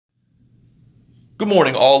Good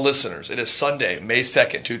morning, all listeners. It is Sunday, May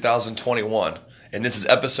 2nd, 2021, and this is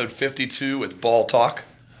episode 52 with Ball Talk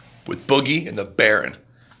with Boogie and the Baron.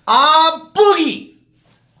 I'm Boogie!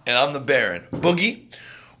 And I'm the Baron. Boogie,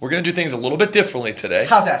 we're going to do things a little bit differently today.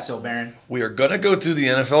 How's that so, Baron? We are going to go through the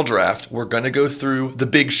NFL draft. We're going to go through the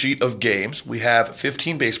big sheet of games. We have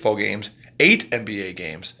 15 baseball games, 8 NBA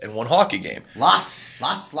games, and 1 hockey game. Lots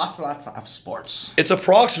of sports. It's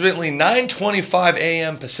approximately 9:25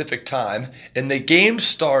 a.m. Pacific time, and the games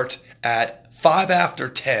start at 5 after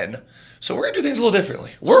 10. So we're going to do things a little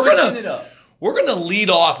differently. We're going to lead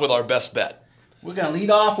off with our best bet. We're going to lead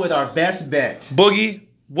off with our best bet. Boogie,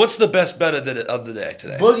 what's the best bet of the day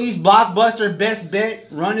today? Boogie's blockbuster best bet.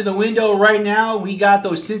 Run to the window right now. We got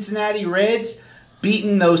those Cincinnati Reds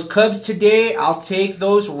beating those Cubs today. I'll take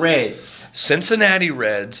those Reds. Cincinnati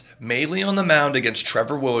Reds, mainly on the mound against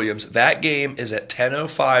Trevor Williams. That game is at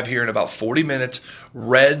 10:05 here in about 40 minutes.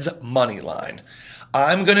 Reds money line.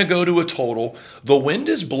 I'm going to go to a total. The wind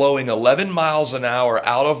is blowing 11 miles an hour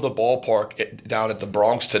out of the ballpark down at the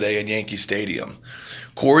Bronx today in Yankee Stadium.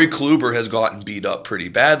 Corey Kluber has gotten beat up pretty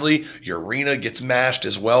badly. Urena gets mashed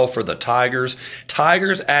as well for the Tigers.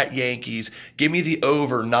 Tigers at Yankees. Give me the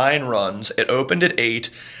over 9 runs. It opened at 8.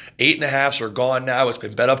 8.5s are gone now. It's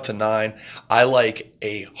been bet up to 9. I like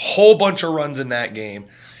a whole bunch of runs in that game.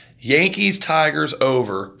 Yankees, Tigers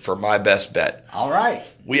over for my best bet. All right.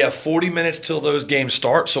 We have 40 minutes till those games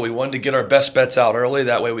start, so we wanted to get our best bets out early.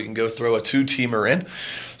 That way we can go throw a 2-teamer in.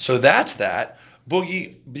 So that's that.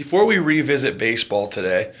 Boogie, before we revisit baseball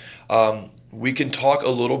today, we can talk a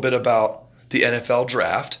little bit about the NFL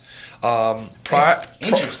draft.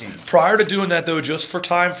 Interesting. Prior to doing that, though, just for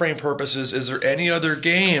time frame purposes, is there any other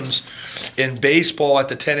games in baseball at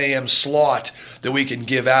the 10 a.m. slot that we can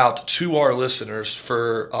give out to our listeners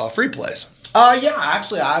for free plays? Yeah,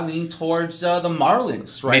 actually, I lean towards the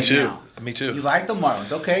Marlins right now. Me too. You like the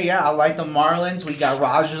Marlins? Okay, yeah, I like the Marlins. We got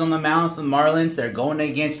Rogers on the mound for the Marlins. They're going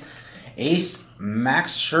against ace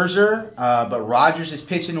Max Scherzer, but Rogers is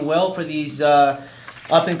pitching well for these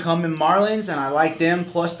up-and-coming Marlins, and I like them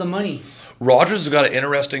plus the money. Rogers has got an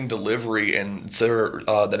interesting delivery, and it's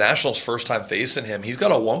the Nationals' first time facing him. He's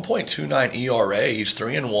got a 1.29 ERA. He's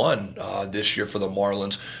 3-1 this year for the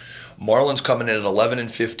Marlins. Marlins coming in at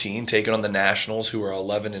 11-15, taking on the Nationals, who are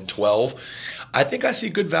 11-12. I think I see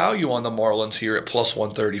good value on the Marlins here at plus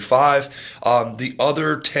 135. The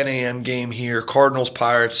other 10 a.m. game here, Cardinals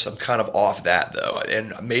Pirates. I'm kind of off that though,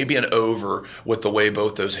 and maybe an over with the way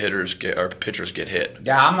both those pitchers get hit.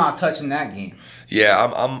 Yeah, I'm not touching that game. Yeah,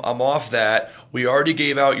 I'm off that. We already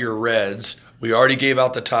gave out your Reds. We already gave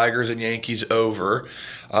out the Tigers and Yankees over.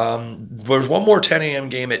 There's one more 10 a.m.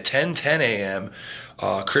 game at 10:10 a.m.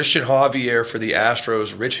 Christian Javier for the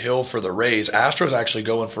Astros, Rich Hill for the Rays. Astros actually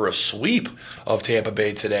going for a sweep of Tampa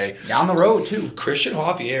Bay today. Down the road, too. Christian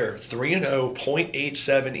Javier, 3-0,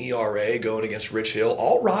 0.87 ERA going against Rich Hill.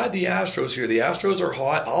 I'll ride the Astros here. The Astros are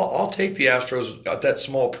hot. I'll take the Astros at that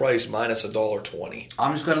small price, minus $1.20.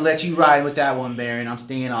 I'm just going to let you ride with that one, Baron. I'm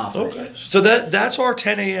staying off. Okay. So that's our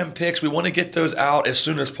 10 a.m. picks. We want to get those out as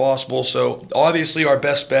soon as possible. So obviously our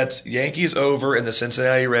best bets, Yankees over and the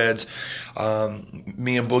Cincinnati Reds.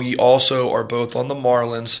 Me and Boogie also are both on the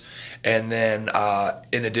Marlins. And then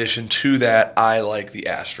in addition to that, I like the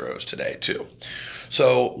Astros today too.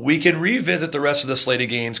 So we can revisit the rest of the slate of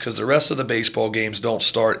games because the rest of the baseball games don't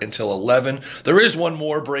start until 11. There is one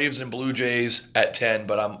more, Braves and Blue Jays at 10,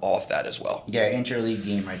 but I'm off that as well. Yeah, interleague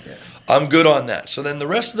game right there. I'm good on that. So then the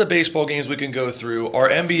rest of the baseball games we can go through. Our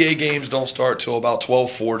NBA games don't start till about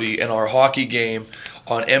 12:40, and our hockey game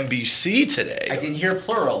on NBC today. I didn't hear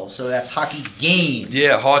plural, so that's hockey game.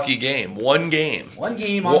 Yeah, hockey game. One game. One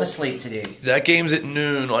game on the slate today. That game's at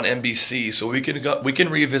noon on NBC, so we can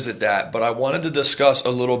revisit that. But I wanted to discuss a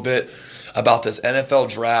little bit about this NFL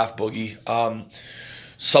draft, Boogie.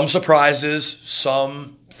 Some surprises,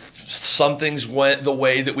 some things went the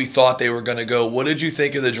way that we thought they were going to go. What did you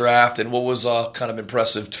think of the draft, and what was kind of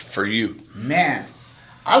impressive for you? Man,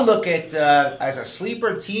 I look at as a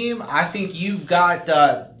sleeper team, I think you've got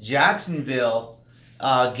Jacksonville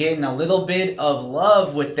getting a little bit of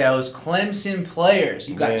love with those Clemson players.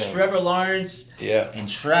 You've got Trevor Lawrence and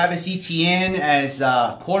Travis Etienne as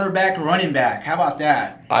quarterback, running back. How about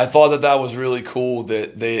that? I thought that was really cool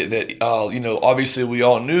that obviously we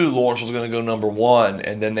all knew Lawrence was going to go number 1,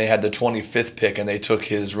 and then they had the 25th pick and they took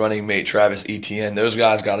his running mate Travis Etienne. Those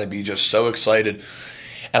guys got to be just so excited.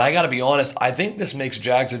 And I got to be honest, I think this makes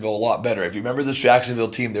Jacksonville a lot better. If you remember this Jacksonville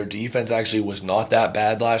team, their defense actually was not that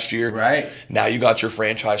bad last year. Right. Now you got your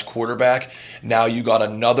franchise quarterback. Now you got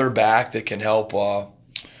another back that can help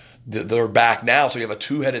they're back now, so you have a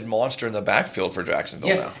two-headed monster in the backfield for Jacksonville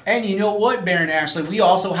Yes, now. and you know what, Baron Ashley, we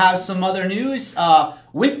also have some other news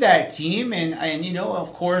with that team, and you know,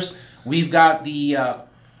 of course, we've got the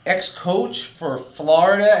ex-coach for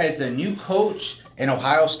Florida as the new coach in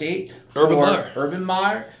Ohio State, Urban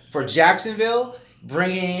Meyer for Jacksonville,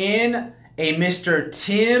 bringing in a Mr.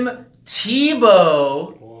 Tim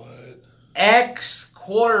Tebow,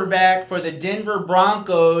 ex-quarterback for the Denver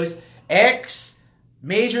Broncos,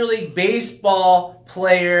 ex-Major League Baseball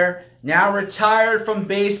player, now retired from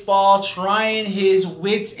baseball, trying his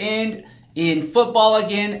wits' end in football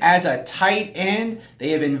again as a tight end.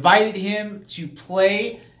 They have invited him to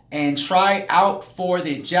play and try out for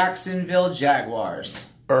the Jacksonville Jaguars.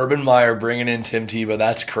 Urban Meyer bringing in Tim Tebow,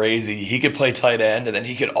 that's crazy. He could play tight end, and then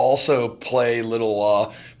he could also play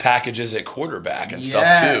little packages at quarterback and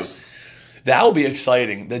stuff too. That will be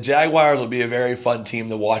exciting. The Jaguars will be a very fun team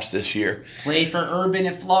to watch this year. Played for Urban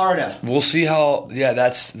in Florida. We'll see how,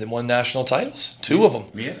 that's the won national titles. 2 of them.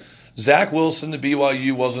 Yeah. Zach Wilson to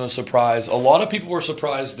BYU wasn't a surprise. A lot of people were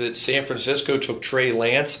surprised that San Francisco took Trey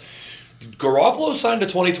Lance. Garoppolo signed to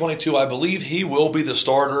 2022. I believe he will be the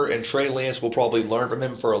starter, and Trey Lance will probably learn from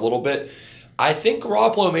him for a little bit. I think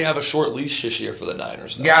Garoppolo may have a short leash this year for the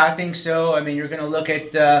Niners, though. Yeah, I think so. I mean, you're going to look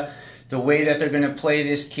at the way that they're going to play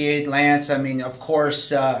this kid, Lance. I mean, of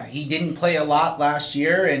course, he didn't play a lot last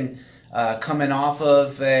year, and coming off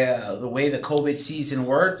of the way the COVID season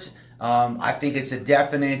worked, I think it's a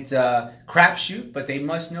definite crapshoot, but they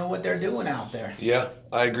must know what they're doing out there. Yeah,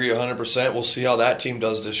 I agree 100%. We'll see how that team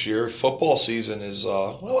does this year. Football season is,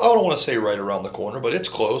 well, I don't want to say right around the corner, but it's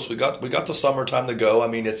close. We got the summertime to go. I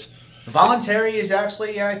mean, it's voluntary is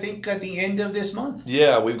actually, I think, at the end of this month.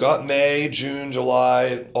 Yeah, we've got May, June,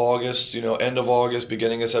 July, August, end of August,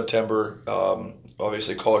 beginning of September.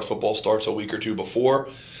 Obviously, college football starts a week or two before.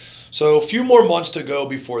 So a few more months to go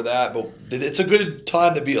before that, but it's a good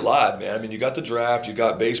time to be alive, man. I mean, you got the draft, you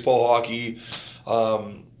got baseball, hockey,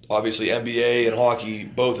 obviously NBA and hockey.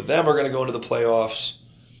 Both of them are going to go into the playoffs.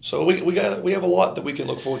 So we have a lot that we can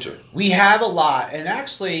look forward to. We have a lot, and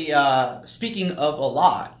actually, speaking of a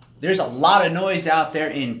lot, there's a lot of noise out there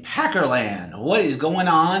in Packerland. What is going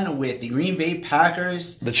on with the Green Bay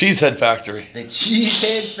Packers? The Cheesehead Factory. The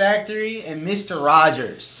Cheesehead Factory and Mr.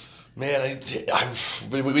 Rogers. Man,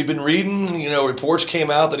 we've been reading, reports came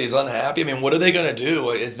out that he's unhappy. I mean, what are they going to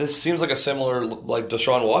do? This seems like a similar, like,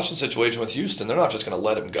 Deshaun Watson situation with Houston. They're not just going to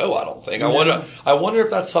let him go, I don't think. No. I wonder if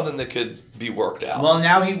that's something that could be worked out. Well,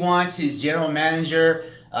 now he wants his general manager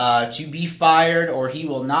to be fired, or he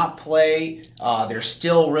will not play. They're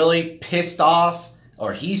still really pissed off,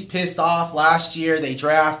 or he's pissed off. Last year, they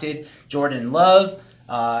drafted Jordan Love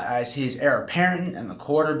as his heir apparent in the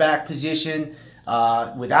quarterback position.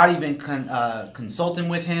 Without even consulting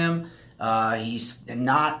with him. He's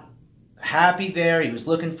not happy there. He was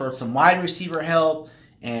looking for some wide receiver help,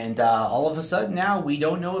 and all of a sudden now we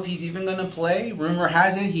don't know if he's even going to play. Rumor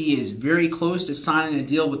has it he is very close to signing a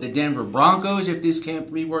deal with the Denver Broncos if this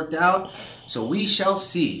can't be worked out. So we shall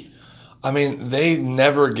see. I mean, they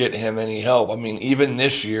never get him any help. I mean, even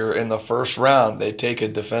this year in the first round, they take a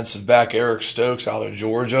defensive back, Eric Stokes, out of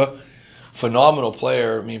Georgia. Phenomenal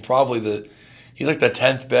player. I mean, he's like the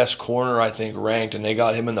 10th best corner, I think, ranked, and they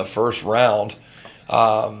got him in the first round.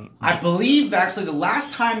 I believe, actually, the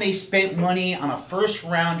last time they spent money on a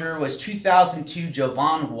first-rounder was 2002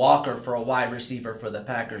 Javon Walker for a wide receiver for the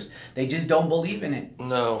Packers. They just don't believe in it.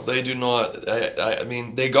 No, they do not. I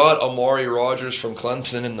mean, they got Amari Rodgers from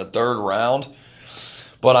Clemson in the third round,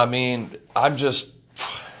 but, I mean,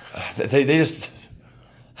 they just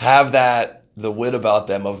have the wit about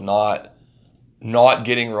them of not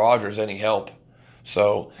getting Rodgers any help.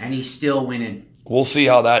 So, and he's still winning. We'll see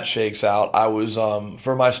how that shakes out. I was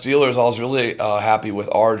for my Steelers, I was really happy with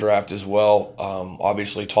our draft as well.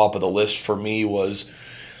 Obviously, top of the list for me was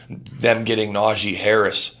them getting Najee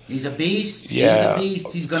Harris. He's a beast. Yeah, he's a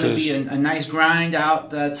beast. He's going to be a nice grind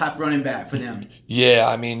out top running back for them. Yeah,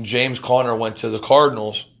 I mean, James Conner went to the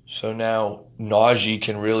Cardinals, so now Najee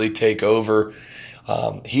can really take over.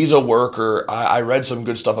 He's a worker. I read some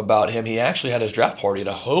good stuff about him. He actually had his draft party at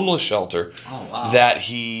a homeless shelter that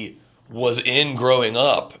he was in growing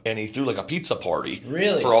up, and he threw like a pizza party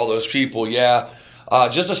for all those people. Yeah,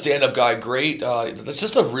 just a stand-up guy. Great. That's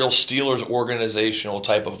just a real Steelers organizational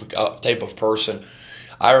type of person.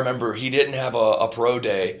 I remember he didn't have a pro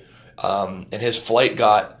day, and his flight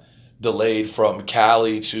got delayed from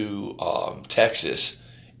Cali to Texas.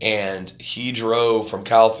 And he drove from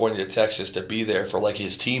California to Texas to be there for like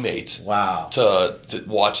his teammates. Wow. To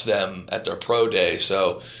watch them at their pro day.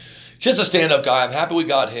 So just a stand-up guy. I'm happy we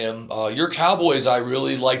got him. Your Cowboys, I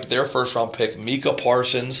really liked their first-round pick, Micah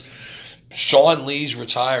Parsons. Sean Lee's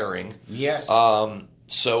retiring. Yes.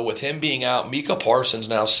 So with him being out, Micah Parsons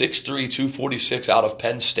now 6'3", 246 out of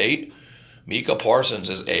Penn State. Micah Parsons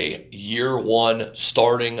is a year one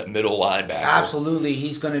starting middle linebacker. Absolutely.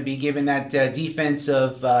 He's going to be giving that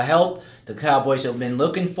defensive help the Cowboys have been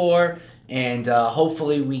looking for. And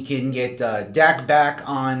hopefully we can get Dak back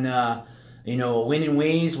on winning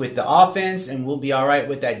ways with the offense, and we'll be all right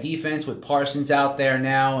with that defense with Parsons out there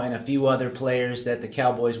now and a few other players that the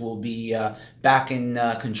Cowboys will be back in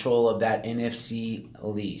control of that NFC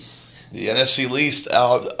least. The NFC least.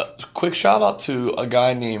 Quick shout out to a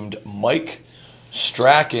guy named Mike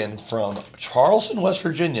Strachan from Charleston, West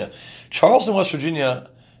Virginia. Charleston, West Virginia.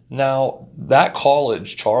 Now that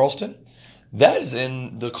college, Charleston, that is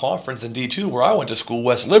in the conference in D2 where I went to school,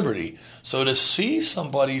 West Liberty. So to see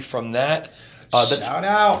somebody from that, shout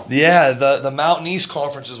out. Yeah, the Mountain East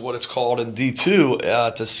Conference is what it's called in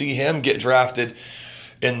D2. To see him get drafted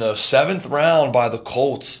in the 7th round by the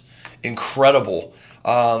Colts, incredible.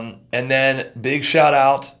 And then big shout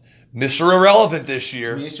out, Mr. Irrelevant this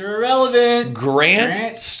year. Mr. Irrelevant.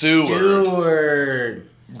 Grant Stewart.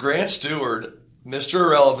 Grant Stewart, Mr.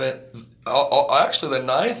 Irrelevant. Actually, the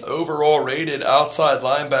 9th overall rated outside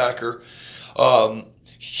linebacker.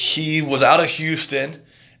 He was out of Houston,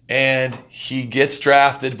 and he gets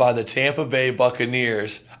drafted by the Tampa Bay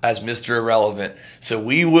Buccaneers as Mr. Irrelevant. So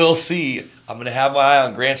we will see. I'm going to have my eye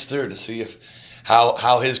on Grant Stewart to see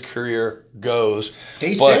how his career goes.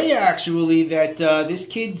 They say actually that this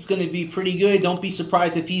kid's going to be pretty good. Don't be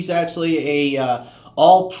surprised if he's actually a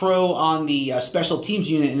all-pro on the special teams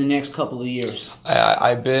unit in the next couple of years.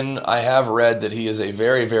 I have read that he is a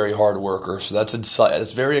very, very hard worker, so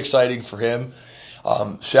that's very exciting for him.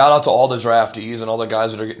 Shout out to all the draftees and all the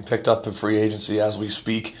guys that are getting picked up in free agency as we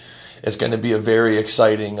speak. It's going to be a very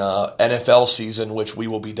exciting NFL season, which we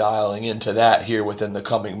will be dialing into that here within the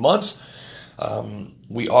coming months.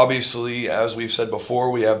 We obviously, as we've said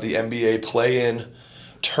before, we have the NBA play-in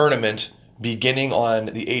tournament beginning on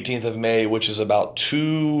the 18th of May, which is about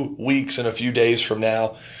 2 weeks and a few days from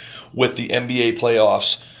now, with the NBA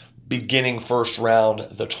playoffs beginning first round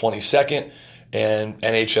the 22nd, and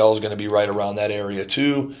NHL is going to be right around that area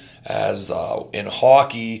too. As in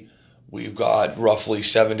hockey, we've got roughly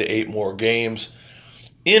 7 to 8 more games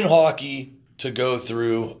in hockey to go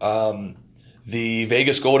through. The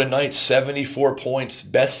Vegas Golden Knights, 74 points,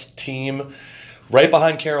 best team, right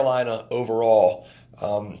behind Carolina overall.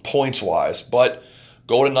 Points-wise, but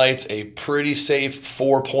Golden Knights a pretty safe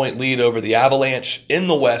 4-point lead over the Avalanche in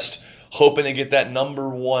the West, hoping to get that number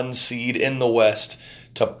 1 seed in the West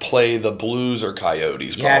to play the Blues or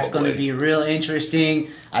Coyotes. Yeah, it's going to be real interesting.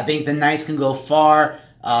 I think the Knights can go far.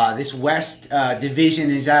 This West division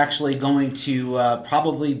is actually going to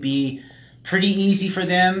probably be pretty easy for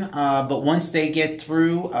them, but once they get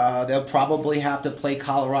through, they'll probably have to play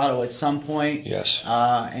Colorado at some point. Yes.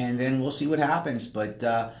 And then we'll see what happens. But,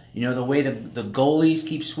 the way the goalies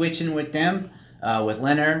keep switching with them, with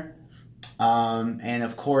Leonard, and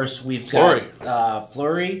of course we've got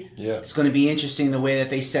Fleury. Yeah. It's going to be interesting the way that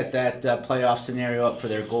they set that playoff scenario up for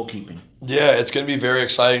their goalkeeping. Yeah, it's going to be very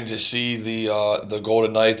exciting to see the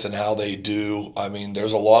Golden Knights and how they do. I mean,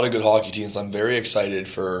 there's a lot of good hockey teams. I'm very excited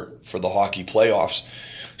for the hockey playoffs.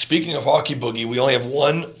 Speaking of hockey, Boogie, we only have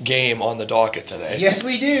one game on the docket today. Yes,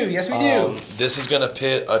 we do. This is going to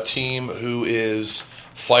pit a team who is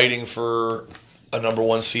fighting for a number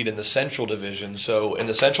 1 seed in the Central Division. So in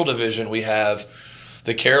the Central Division, we have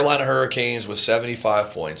the Carolina Hurricanes with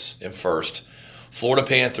 75 points in first, Florida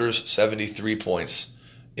Panthers 73 points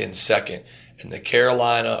in second, and the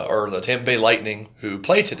Tampa Bay Lightning, who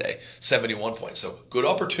play today, 71 points. So good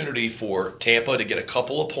opportunity for Tampa to get a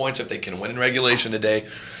couple of points if they can win in regulation today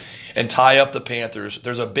and tie up the Panthers.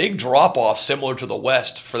 There's a big drop-off similar to the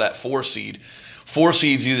West for that 4 seed. 4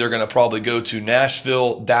 seeds either going to probably go to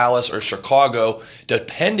Nashville, Dallas, or Chicago,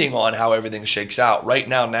 depending on how everything shakes out. Right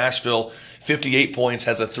now, Nashville, 58 points,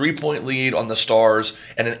 has a 3-point lead on the Stars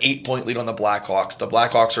and an 8-point lead on the Blackhawks. The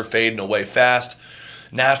Blackhawks are fading away fast.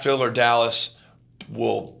 Nashville or Dallas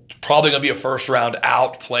will probably going to be a first round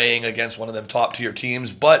out playing against one of them top tier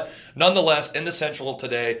teams. But nonetheless, in the Central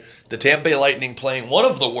today, the Tampa Bay Lightning playing one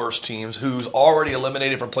of the worst teams who's already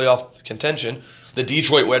eliminated from playoff contention, the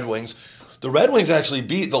Detroit Red Wings. The Red Wings actually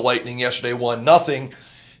beat the Lightning yesterday 1-0.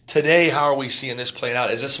 Today, how are we seeing this playing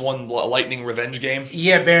out? Is this one Lightning revenge game?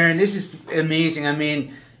 Yeah, Baron, this is amazing. I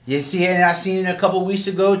mean, you see it, I seen it a couple weeks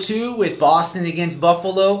ago too with Boston against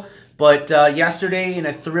Buffalo. But yesterday in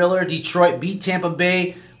a thriller, Detroit beat Tampa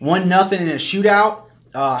Bay 1-0 in a shootout.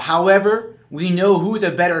 However, We know who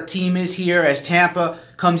the better team is here as Tampa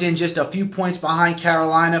comes in just a few points behind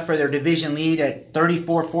Carolina for their division lead at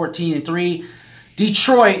 34-14-3.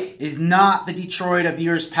 Detroit is not the Detroit of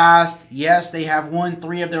years past. Yes, they have won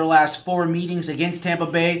 3 of their last 4 meetings against Tampa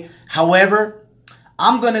Bay. However,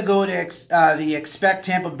 I'm going to go to expect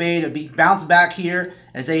Tampa Bay to bounce back here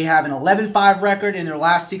as they have an 11-5 record in their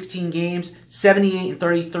last 16 games,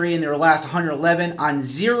 78-33 in their last 111 on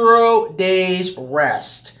 0 days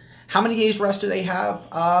rest. How many days rest do they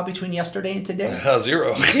have between yesterday and today?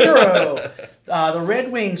 0. 0. The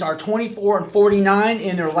Red Wings are 24-49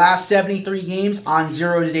 in their last 73 games on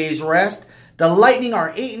 0 days rest. The Lightning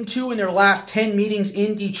are 8-2 in their last 10 meetings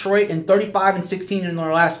in Detroit and 35-16 in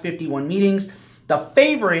their last 51 meetings. The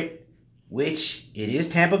favorite, which it is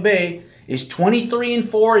Tampa Bay, is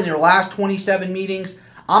 23-4 in their last 27 meetings.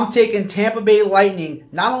 I'm taking Tampa Bay Lightning.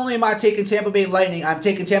 Not only am I taking Tampa Bay Lightning, I'm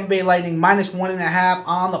taking Tampa Bay Lightning minus 1.5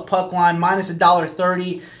 on the puck line, minus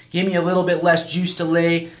 $1.30. Give me a little bit less juice to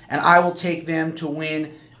lay, and I will take them to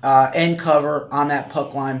win and cover on that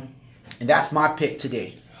puck line. And that's my pick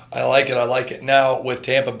today. I like it. Now, with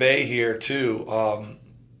Tampa Bay here, too,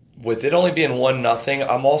 with it only being 1-0,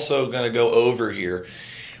 I'm also going to go over here.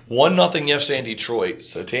 1-0 yesterday in Detroit.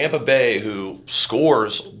 So Tampa Bay, who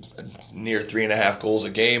scores near 3.5 goals a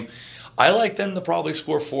game, I like them to probably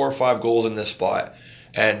score 4 or 5 goals in this spot.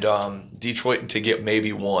 And Detroit to get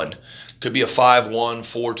maybe 1. Could be a 5-1,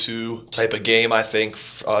 4-2 type of game, I think,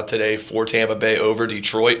 today for Tampa Bay over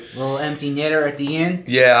Detroit. A little empty netter at the end.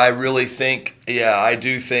 Yeah, I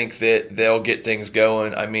do think that they'll get things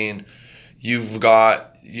going. I mean, you've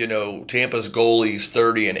got, Tampa's goalies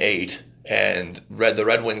 30-8. And the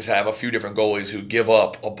Red Wings have a few different goalies who give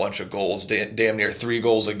up a bunch of goals, damn near 3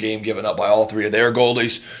 goals a game given up by all 3 of their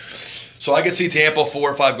goalies. So I could see Tampa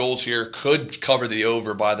 4 or 5 goals here, could cover the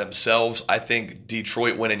over by themselves. I think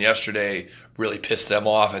Detroit winning yesterday really pissed them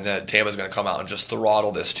off, and then Tampa's going to come out and just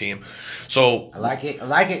throttle this team. So I like it.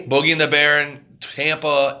 Boogie and the Baron,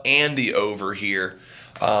 Tampa, and the over here.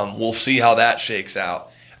 We'll see how that shakes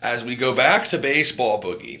out. As we go back to baseball,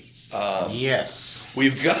 Boogie. Yes.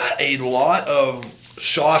 We've got a lot of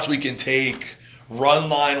shots we can take run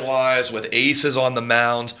line wise with aces on the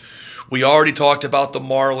mound. We already talked about the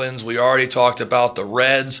Marlins. We already talked about the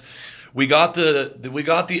Reds. We got the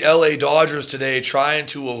LA Dodgers today trying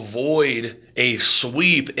to avoid a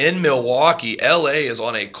sweep in Milwaukee. LA is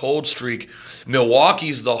on a cold streak.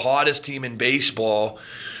 Milwaukee's the hottest team in baseball.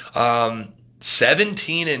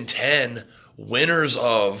 17-10, winners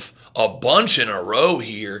of a bunch in a row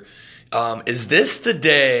here. Is this the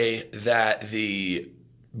day that the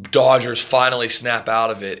Dodgers finally snap out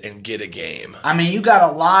of it and get a game? I mean, you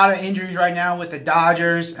got a lot of injuries right now with the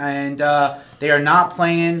Dodgers, and they are not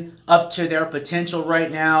playing up to their potential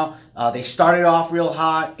right now. They started off real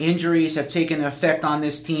hot. Injuries have taken effect on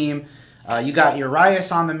this team. You got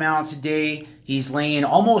Urias on the mound today. He's laying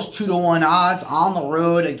almost 2-1 odds on the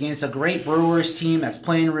road against a great Brewers team that's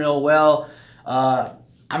playing real well. I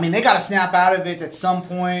mean, they got to snap out of it at some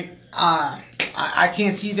point. I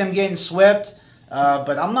can't see them getting swept,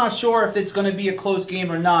 but I'm not sure if it's going to be a close game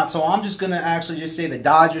or not. So I'm just going to actually just say the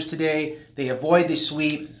Dodgers today. They avoid the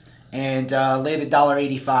sweep and lay the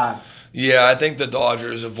 $1.85. Yeah, I think the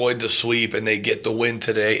Dodgers avoid the sweep and they get the win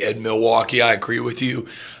today at Milwaukee. I agree with you.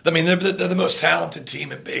 I mean, they're the most talented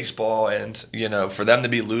team in baseball, and for them to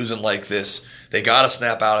be losing like this, they got to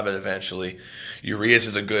snap out of it eventually. Urias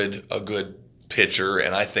is a good pitcher,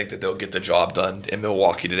 and I think that they'll get the job done in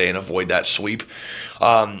Milwaukee today and avoid that sweep.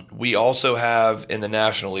 We also have in the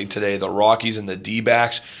National League today the Rockies and the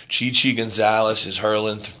D-backs. Chichi Gonzalez is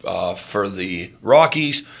hurling for the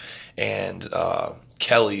Rockies, and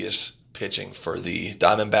Kelly is pitching for the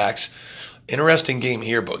Diamondbacks. Interesting game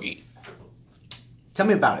here, Boogie. Tell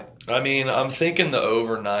me about it. I mean, I'm thinking the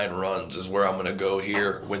over 9 runs is where I'm going to go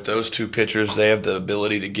here. With those two pitchers, they have the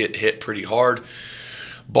ability to get hit pretty hard.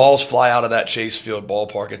 Balls fly out of that Chase Field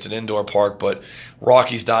ballpark. It's an indoor park, but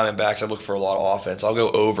Rockies, Diamondbacks, I look for a lot of offense. I'll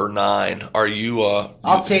go over 9. Are you?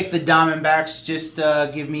 I'll take the Diamondbacks. Just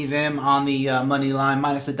give me them on the money line,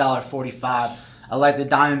 minus $1.45. I like the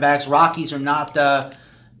Diamondbacks. Rockies are not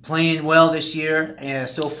playing well this year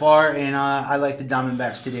so far, and I like the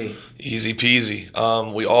Diamondbacks today. Easy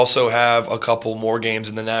peasy. We also have a couple more games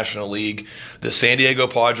in the National League. The San Diego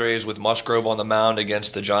Padres with Musgrove on the mound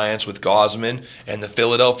against the Giants with Gausman, and the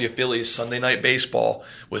Philadelphia Phillies Sunday Night Baseball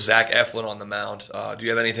with Zach Eflin on the mound. Do you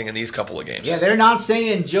have anything in these couple of games? Yeah, they're not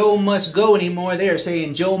saying Joe must go anymore. They're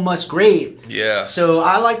saying Joe must grave. Yeah. So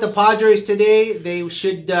I like the Padres today. They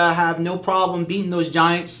should have no problem beating those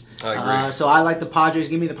Giants. I agree. So I like the Padres.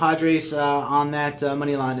 Give me the Padres on that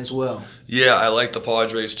money line as well. Yeah, I like the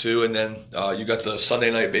Padres too. And then you got the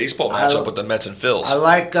Sunday night baseball matchup with the Mets and Phils. I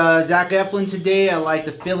like Zach Eflin today. I like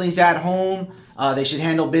the Phillies at home. They should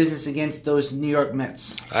handle business against those New York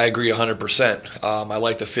Mets. I agree 100%. I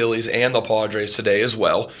like the Phillies and the Padres today as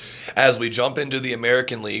well. As we jump into the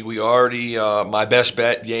American League, we already, my best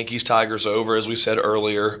bet, Yankees-Tigers over, as we said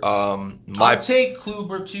earlier. I'll take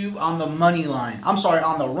Kluber, too, on the money line. I'm sorry,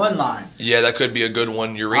 on the run line. Yeah, that could be a good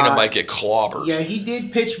one. Urena might get clobbered. Yeah, he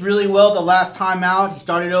did pitch really well the last time out. He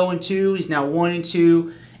started 0-2. He's now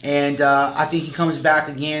 1-2. And I think he comes back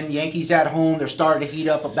again. Yankees at home. They're starting to heat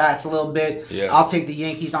up the bats a little bit. Yeah. I'll take the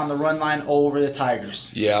Yankees on the run line over the Tigers.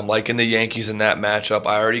 Yeah, I'm liking the Yankees in that matchup.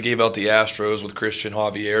 I already gave out the Astros with Christian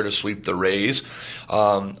Javier to sweep the Rays.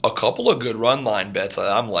 A couple of good run line bets that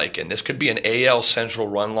I'm liking. This could be an AL Central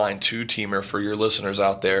run line 2-teamer for your listeners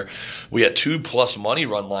out there. We had 2+ money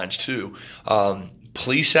run lines too.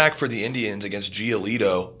 Plesac for the Indians against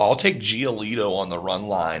Giolito. I'll take Giolito on the run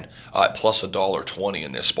line at plus $1.20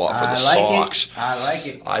 in this spot for the Sox. I like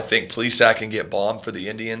it. I think Plesac can get bombed for the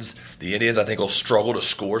Indians. The Indians, I think, will struggle to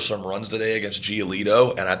score some runs today against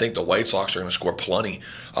Giolito, and I think the White Sox are going to score plenty.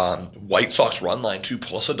 White Sox run line, too,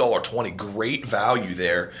 plus $1.20. Great value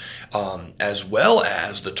there, as well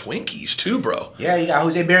as the Twinkies, too, bro. Yeah, you got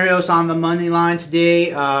Jose Barrios on the money line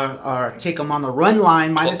today, or take him on the run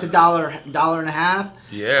line, minus $1.50.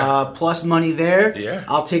 Yeah. Plus money there. Yeah.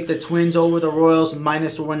 I'll take the Twins over the Royals,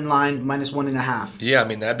 minus one line, minus 1.5. Yeah, I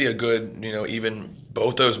mean, that'd be a good, even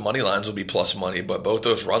both those money lines would be plus money, but both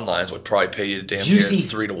those run lines would probably pay you damn near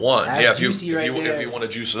 3-1. That's yeah, if you want to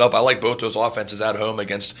juice it up. I like both those offenses at home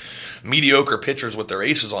against mediocre pitchers with their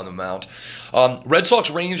aces on the mound. Red Sox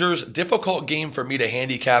Rangers, difficult game for me to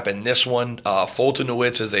handicap in this one.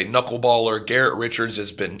 Fulton-Newitz is a knuckleballer. Garrett Richards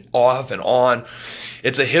has been off and on.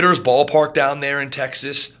 It's a hitter's ballpark down there in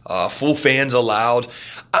Texas. Full fans allowed.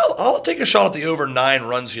 I'll take a shot at the over 9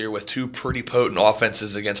 runs here with two pretty potent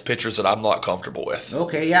offenses against pitchers that I'm not comfortable with.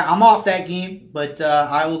 Okay, yeah, I'm off that game, but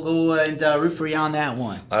I will go and root for you on that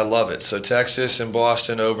one. I love it. So Texas and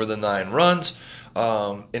Boston over the 9 runs.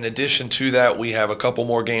 In addition to that, we have a couple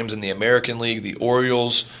more games in the American League. The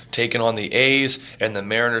Orioles taking on the A's and the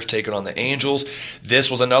Mariners taking on the Angels.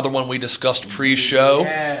 This was another one we discussed pre-show.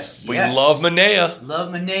 Yes. We love Manaea.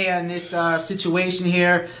 Love Manaea in this situation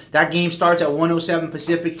here. That game starts at 1:07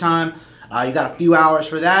 Pacific time. You got a few hours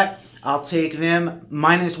for that. I'll take them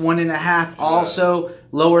minus 1.5. Also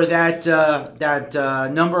lower that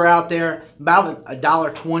number out there, about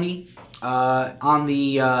 $1.20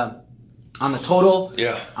 on the total,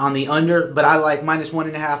 on the under, but I like minus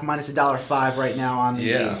 1.5, minus $1.05 right now on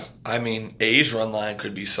the A's. I mean, A's run line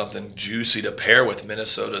could be something juicy to pair with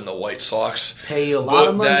Minnesota and the White Sox. Pay you a lot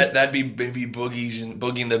of money. That'd be maybe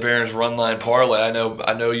Boogieing the Barons run line parlay. I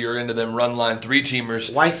know you're into them run line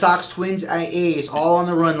 3-teamers. White Sox, Twins, A's, all on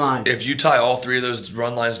the run line. If you tie all 3 of those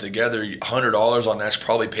run lines together, $100 on that's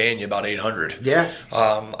probably paying you about $800. Yeah.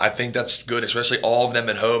 I think that's good, especially all of them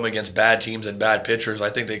at home against bad teams and bad pitchers.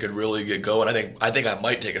 I think they could really get going. I think I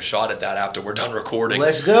might take a shot at that after we're done recording.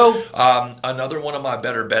 Let's go. Another one of my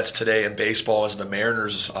better bets today in baseball is the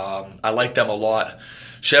Mariners. I like them a lot.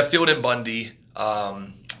 Sheffield and Bundy.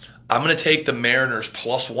 I'm going to take the Mariners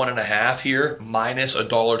plus 1.5 here, minus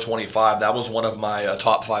 $1.25. That was one of my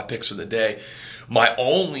top 5 picks of the day. That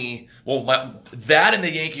and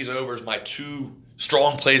the Yankees over is my 2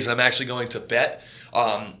 strong plays that I'm actually going to bet.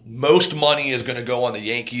 Most money is going to go on the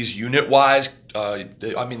Yankees unit-wise.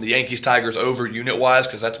 The Yankees-Tigers over unit-wise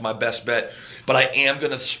because that's my best bet. But I am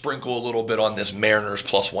going to sprinkle a little bit on this Mariners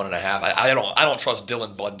plus 1.5. I don't trust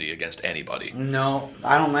Dylan Bundy against anybody. No,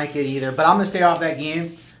 I don't like it either. But I'm going to stay off that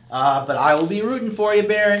game. But I will be rooting for you,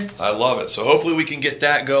 Baron. I love it. So hopefully we can get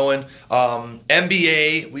that going.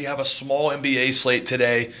 NBA, we have a small NBA slate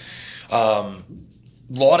today. Lot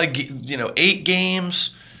of 8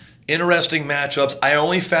 games. Interesting matchups. I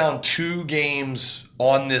only found 2 games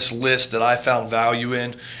on this list that I found value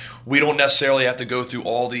in. We don't necessarily have to go through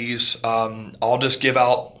all these. I'll just give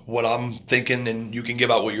out what I'm thinking, and you can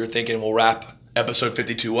give out what you're thinking. We'll wrap episode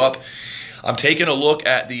 52 up. I'm taking a look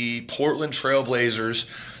at the Portland Trail Blazers.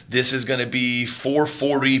 This is going to be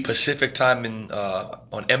 4:40 Pacific time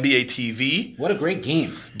on NBA TV. What a great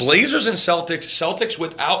game. Blazers and Celtics. Celtics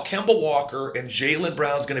without Kemba Walker and Jaylen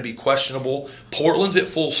Brown's going to be questionable. Portland's at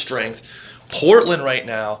full strength. Portland right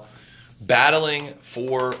now battling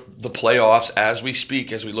for the playoffs as we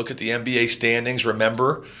speak. As we look at the NBA standings,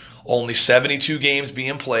 remember, only 72 games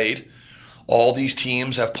being played. All these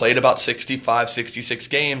teams have played about 65, 66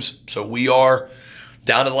 games. So we are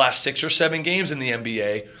down to the last 6 or 7 games in the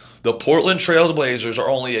NBA. The Portland Trail Blazers are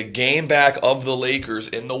only a game back of the Lakers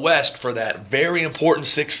in the West for that very important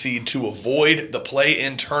 6th seed to avoid the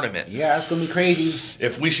play-in tournament. Yeah, that's going to be crazy.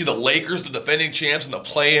 If we see the Lakers, the defending champs, in the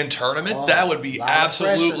play-in tournament, that would be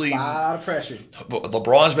absolutely... A lot of pressure.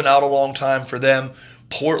 LeBron's been out a long time for them.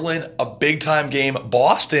 Portland, a big-time game.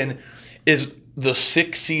 Boston is the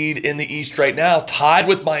 6th seed in the East right now, tied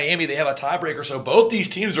with Miami. They have a tiebreaker, so both these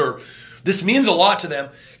teams are... This means a lot to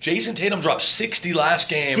them. Jason Tatum dropped 60 last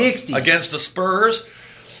game against the Spurs.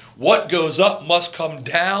 What goes up must come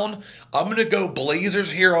down. I'm going to go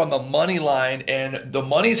Blazers here on the money line, and the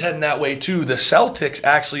money's heading that way too. The Celtics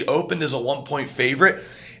actually opened as a 1-point favorite.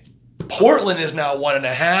 Portland is now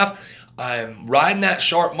 1.5. I'm riding that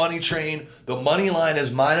sharp money train. The money line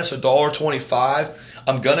is minus $1.25.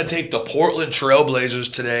 I'm going to take the Portland Trail Blazers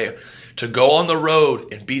today to go on the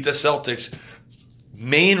road and beat the Celtics.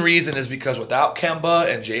 Main reason is because without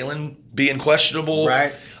Kemba and Jalen being questionable,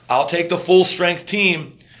 right, I'll take the full-strength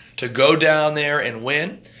team to go down there and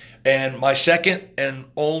win. And my second and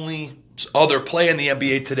only other play in the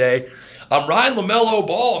NBA today, I'm riding LaMelo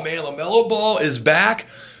Ball, man. LaMelo Ball is back.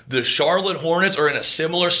 The Charlotte Hornets are in a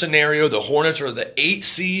similar scenario. The Hornets are the 8th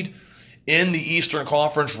seed in the Eastern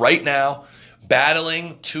Conference right now,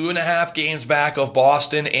 battling 2.5 games back of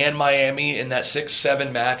Boston and Miami in that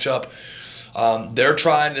 6-7 matchup. They're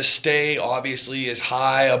trying to stay, obviously, as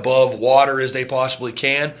high above water as they possibly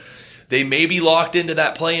can. They may be locked into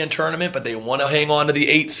that play-in tournament, but they want to hang on to the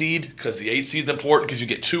 8th seed because the 8th seed is important because you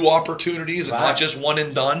get 2 opportunities and not just one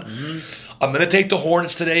and done. Mm-hmm. I'm going to take the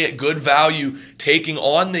Hornets today at good value, taking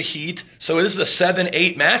on the Heat. So this is a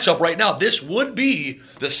 7-8 matchup right now. This would be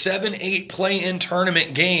the 7-8 play-in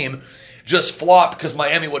tournament game. Just flopped because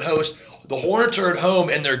Miami would host. The Hornets are at home,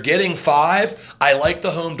 and they're getting 5. I like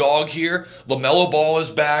the home dog here. LaMelo Ball is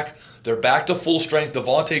back. They're back to full strength.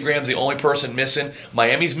 Devontae Graham's the only person missing.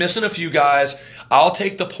 Miami's missing a few guys. I'll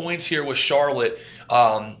take the points here with Charlotte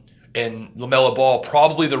and LaMelo Ball,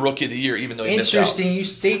 probably the rookie of the year, even though he missed out. Interesting you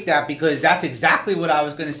state that because that's exactly what I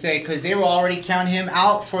was going to say because they were already counting him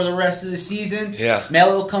out for the rest of the season. Yeah.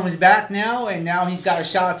 Melo comes back now, and now he's got a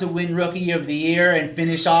shot to win Rookie of the Year and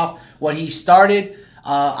finish off what he started.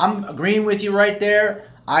 I'm agreeing with you right there.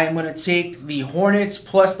 I am going to take the Hornets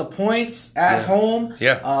plus the points at home.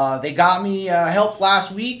 Yeah. They got me help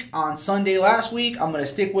last week on Sunday last week. I'm going to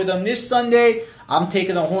stick with them this Sunday. I'm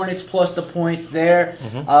taking the Hornets plus the points there.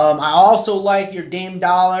 Mm-hmm. I also like your Dame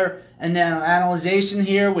Dollar and then analyzation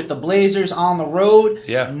here with the Blazers on the road.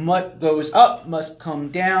 Yeah. What goes up must come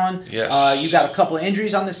down. Yes. You got a couple of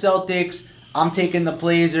injuries on the Celtics. I'm taking the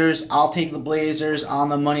Blazers. I'll take the Blazers on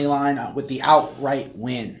the money line with the outright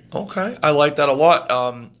win. Okay, I like that a lot.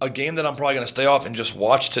 A game that I'm probably going to stay off and just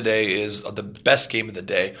watch today is the best game of the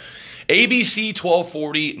day. ABC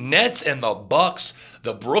 1240, Nets and the Bucks.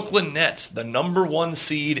 The Brooklyn Nets, the number 1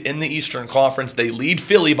 seed in the Eastern Conference. They lead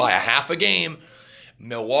Philly by a half a game.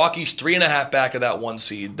 Milwaukee's 3.5 back of that 1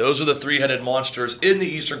 seed. Those are the 3-headed monsters in the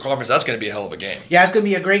Eastern Conference. That's going to be a hell of a game. Yeah, it's going to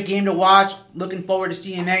be a great game to watch. Looking forward to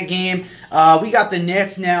seeing that game. We got the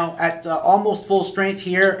Nets now at almost full strength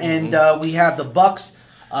here, and we have the Bucks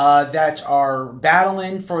that are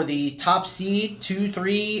battling for the top seed,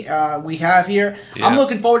 2-3 we have here. Yeah. I'm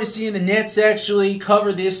looking forward to seeing the Nets actually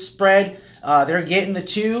cover this spread. They're getting the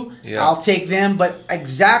 2. Yeah. I'll take them. But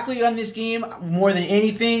exactly on this game, more than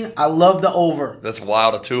anything, I love the over. That's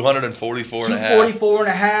wild. A 244.5. 244.5.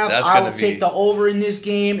 I will take the over in this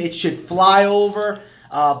game. It should fly over.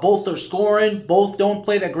 Both are scoring. Both don't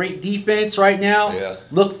play that great defense right now. Yeah.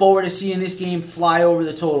 Look forward to seeing this game fly over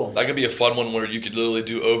the total. That could be a fun one where you could literally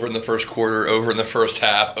do over in the first quarter, over in the first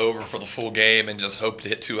half, over for the full game, and just hope to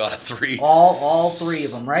hit 2 out of 3. All 3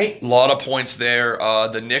 of them, right? A lot of points there.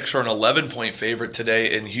 The Knicks are an 11-point favorite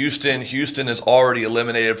today in Houston. Houston is already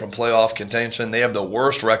eliminated from playoff contention. They have the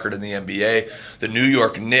worst record in the NBA. The New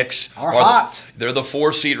York Knicks are hot. They're the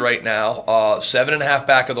 4 seed right now. 7.5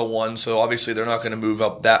 back of the 1, so obviously they're not going to move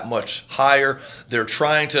up that much higher. They're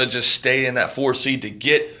trying to just stay in that 4 seed to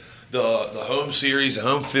get the home series, the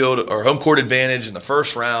home field or home court advantage in the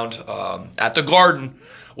first round at the Garden,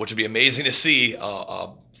 which would be amazing to see.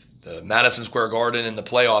 The Madison Square Garden in the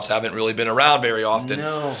playoffs haven't really been around very often.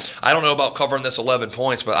 No. I don't know about covering this 11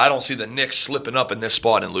 points, but I don't see the Knicks slipping up in this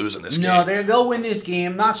spot and losing this game. No, they'll win this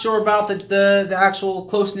game. Not sure about the actual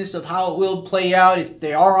closeness of how it will play out.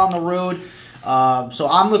 They are on the road. So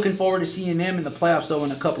I'm looking forward to seeing them in the playoffs, though,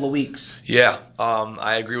 in a couple of weeks. Yeah.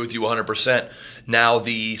 I agree with you 100%. Now,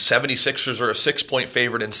 the 76ers are a 6-point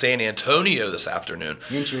favorite in San Antonio this afternoon.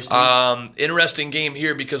 Interesting. Interesting game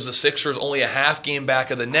here because the Sixers only a half game back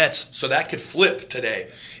of the Nets, so that could flip today.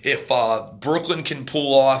 If Brooklyn can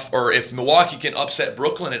pull off, or if Milwaukee can upset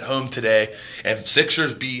Brooklyn at home today, and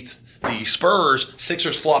Sixers beat the Spurs,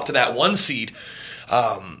 Sixers flop to that 1 seed.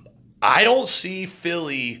 I don't see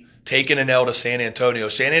Philly taking an L to San Antonio.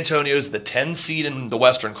 San Antonio is the 10 seed in the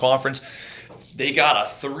Western Conference. They got a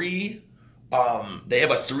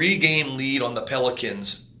 3-game lead on the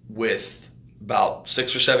Pelicans with about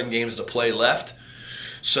 6 or 7 games to play left.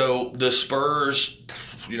 So the Spurs,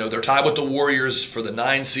 they're tied with the Warriors for the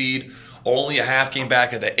 9 seed, only a half game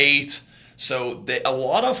back of the 8. So a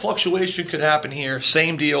lot of fluctuation could happen here.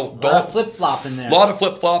 Same deal. A lot of flip-flopping there. A lot of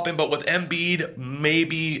flip-flopping, but with Embiid,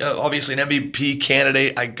 maybe obviously an MVP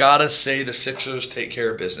candidate, I got to say the Sixers take care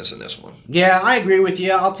of business in this one. Yeah, I agree with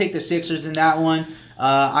you. I'll take the Sixers in that one.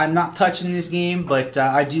 I'm not touching this game, but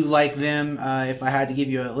I do like them. If I had to give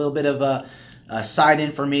you a little bit of a side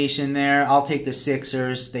information there, I'll take the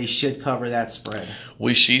Sixers. They should cover that spread.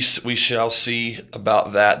 We shall see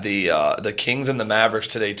about that. The Kings and the Mavericks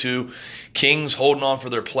today too. Kings holding on for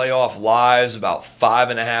their playoff lives, about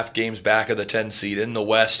 5.5 games back of the 10 seed in the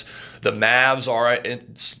West. The Mavs are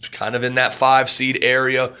kind of in that 5 seed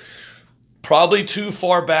area. Probably too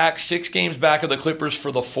far back, 6 games back of the Clippers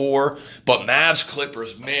for the 4. But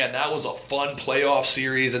Mavs-Clippers, man, that was a fun playoff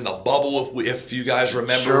series in the bubble, if you guys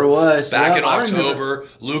remember. Sure was. Back in October,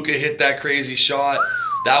 Luka hit that crazy shot.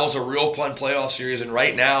 That was a real fun playoff series, and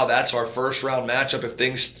right now that's our first-round matchup if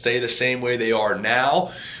things stay the same way they are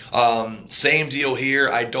now. Same deal here.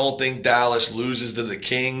 I don't think Dallas loses to the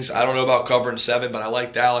Kings. I don't know about covering 7, but I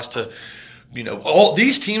like Dallas to, all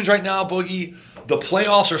these teams right now, Boogie, the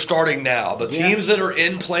playoffs are starting now. The teams that are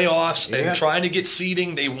in playoffs and trying to get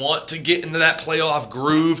seeding, they want to get into that playoff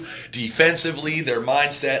groove defensively, their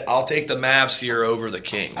mindset. I'll take the Mavs here over the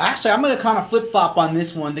Kings. Actually, I'm going to kind of flip-flop on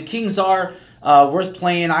this one. The Kings are worth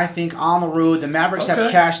playing, I think, on the road. The Mavericks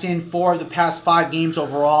have cashed in 4 of the past 5 games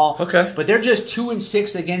overall. Okay. But they're just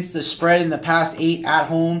 2-6 against the spread in the past 8 at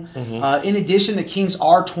home. In addition, the Kings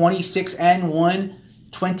are 26-1.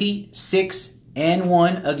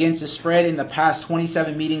 26-1 against the spread in the past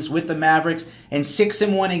 27 meetings with the Mavericks, and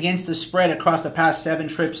 6-1 against the spread across the past 7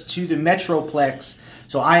 trips to the Metroplex.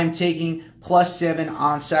 So I am taking +7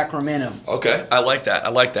 on Sacramento. Okay, I like that.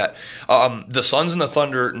 The Suns and the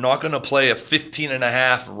Thunder not going to play a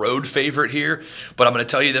 15.5 road favorite here, but I'm going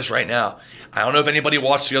to tell you this right now. I don't know if anybody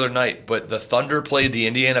watched the other night, but the Thunder played the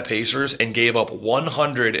Indiana Pacers and gave up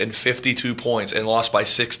 152 points and lost by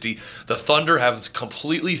 60. The Thunder have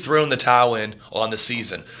completely thrown the towel in on the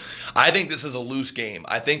season. I think this is a loose game.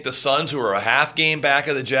 I think the Suns, who are a half game back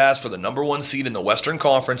of the Jazz for the number 1 seed in the Western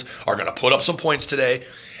Conference, are going to put up some points today.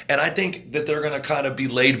 And I think that they're going to kind of be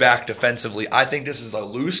laid back defensively. I think this is a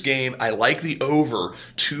loose game. I like the over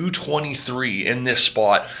 223 in this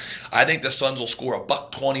spot. I think the Suns will score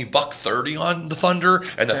 $120, $130 on the Thunder,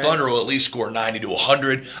 and the Thunder will at least score 90 to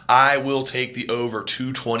 100. I will take the over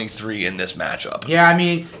 223 in this matchup. Yeah, I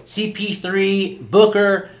mean, CP3,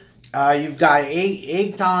 Booker, you've got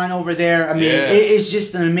Ayton over there. I mean, it's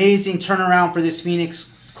just an amazing turnaround for this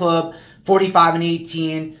Phoenix club,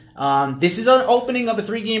 45-18. This is an opening of a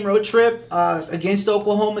 3-game road trip against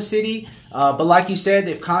Oklahoma City. But like you said,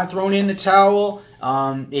 they've kind of thrown in the towel.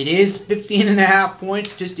 It is 15.5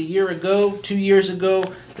 points. Just a year ago, 2 years ago,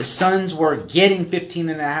 the Suns were getting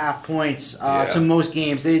 15.5 points to most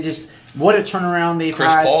games. What a turnaround they've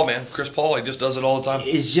had. Chris Paul, man. Chris Paul, he just does it all the time.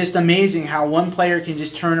 It's just amazing how one player can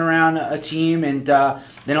just turn around a team, and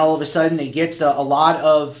then all of a sudden they get a lot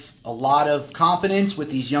of confidence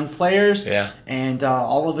with these young players. Yeah. And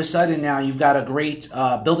all of a sudden now you've got a great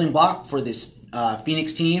building block for this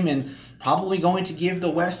Phoenix team, and probably going to give the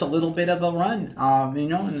West a little bit of a run. In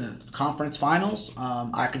the conference finals,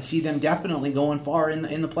 I can see them definitely going far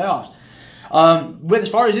in the playoffs. As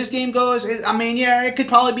far as this game goes, it could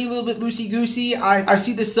probably be a little bit loosey-goosey. I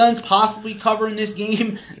see the Suns possibly covering this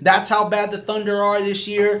game. That's how bad the Thunder are this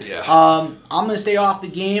year. Yeah. I'm going to stay off the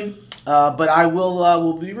game, but I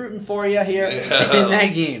will be rooting for you here in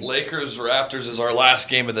that game. Lakers-Raptors is our last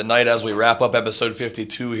game of the night as we wrap up episode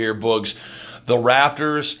 52 here, Boogs. The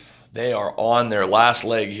Raptors, they are on their last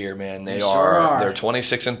leg here, man. They're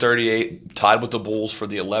 26-38, tied with the Bulls for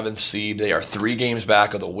the 11th seed. They are 3 games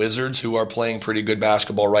back of the Wizards, who are playing pretty good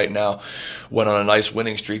basketball right now. Went on a nice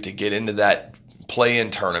winning streak to get into that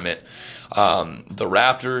play-in tournament. The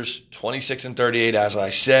Raptors, 26-38, as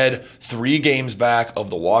I said, 3 games back of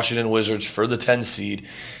the Washington Wizards for the 10 seed.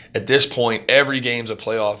 At this point, every game's a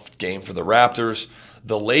playoff game for the Raptors.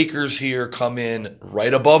 The Lakers here come in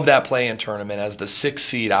right above that play-in tournament as the 6th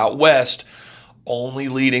seed out west, only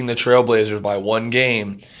leading the Trailblazers by 1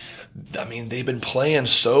 game. I mean, they've been playing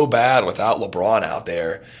so bad without LeBron out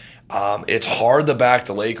there. It's hard to back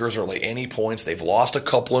the Lakers or lay any points. They've lost a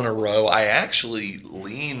couple in a row. I actually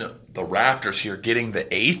lean the Raptors here getting the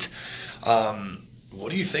 8. What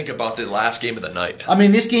do you think about the last game of the night? I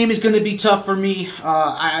mean, this game is going to be tough for me.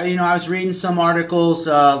 I was reading some articles.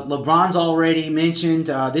 LeBron's already mentioned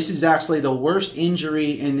this is actually the worst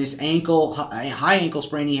injury in this high ankle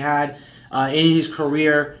sprain he had in his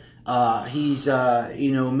career. He's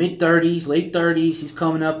mid-30s, late 30s. He's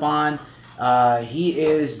coming up on. He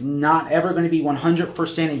is not ever going to be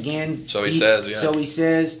 100% again. So he says, yeah. So he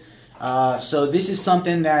says. So this is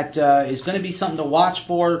something that is going to be something to watch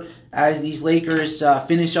for as these Lakers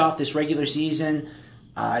finish off this regular season.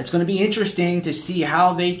 It's going to be interesting to see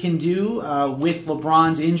how they can do with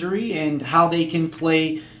LeBron's injury and how they can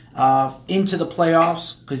play into the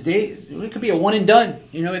playoffs, because it could be a one and done.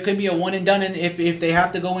 It could be a one and done, and if they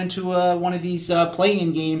have to go into one of these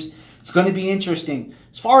play-in games, it's going to be interesting.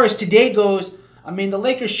 As far as today goes, I mean, the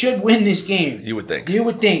Lakers should win this game. You would think.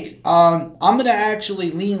 I'm going to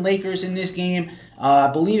actually lean Lakers in this game.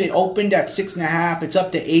 I believe it opened at 6.5. It's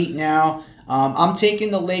up to 8 now. I'm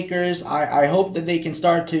taking the Lakers. I hope that they can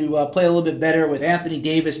start to play a little bit better with Anthony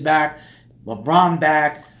Davis back, LeBron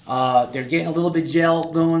back. They're getting a little bit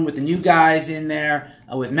gel going with the new guys in there,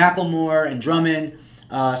 with McLemore and Drummond.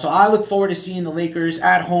 So I look forward to seeing the Lakers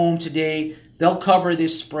at home today. They'll cover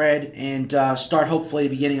this spread and start hopefully to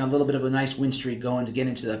be getting a little bit of a nice win streak going to get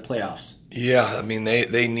into the playoffs. Yeah, I mean,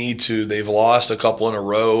 they need to. They've lost a couple in a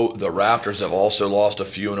row. The Raptors have also lost a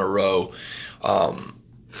few in a row.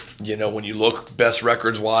 When you look best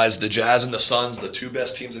records-wise, the Jazz and the Suns, the 2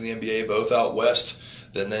 best teams in the NBA, both out west.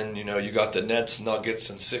 Then you got the Nets,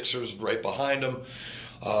 Nuggets, and Sixers right behind them.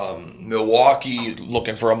 Milwaukee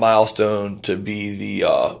looking for a milestone to be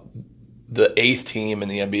the 8th team in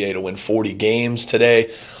the NBA to win 40 games today.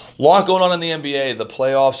 A lot going on in the NBA. The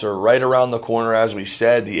playoffs are right around the corner, as we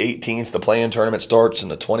said. The 18th, the play-in tournament starts,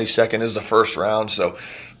 and the 22nd is the first round. So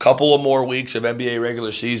a couple of more weeks of NBA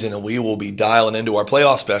regular season, and we will be dialing into our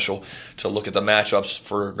playoff special to look at the matchups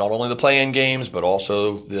for not only the play-in games, but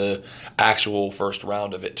also the actual first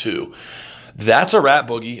round of it, too. That's a wrap,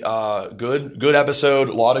 Boogie. Good episode,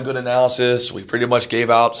 a lot of good analysis. We pretty much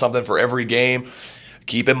gave out something for every game.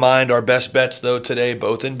 Keep in mind our best bets, though, today,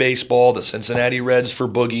 both in baseball, the Cincinnati Reds for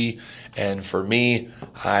Boogie, and for me,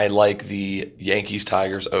 I like the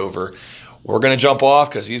Yankees-Tigers over. We're going to jump off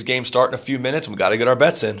because these games start in a few minutes, and we've got to get our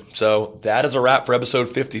bets in. So that is a wrap for episode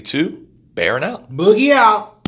 52. Bearing out. Boogie out.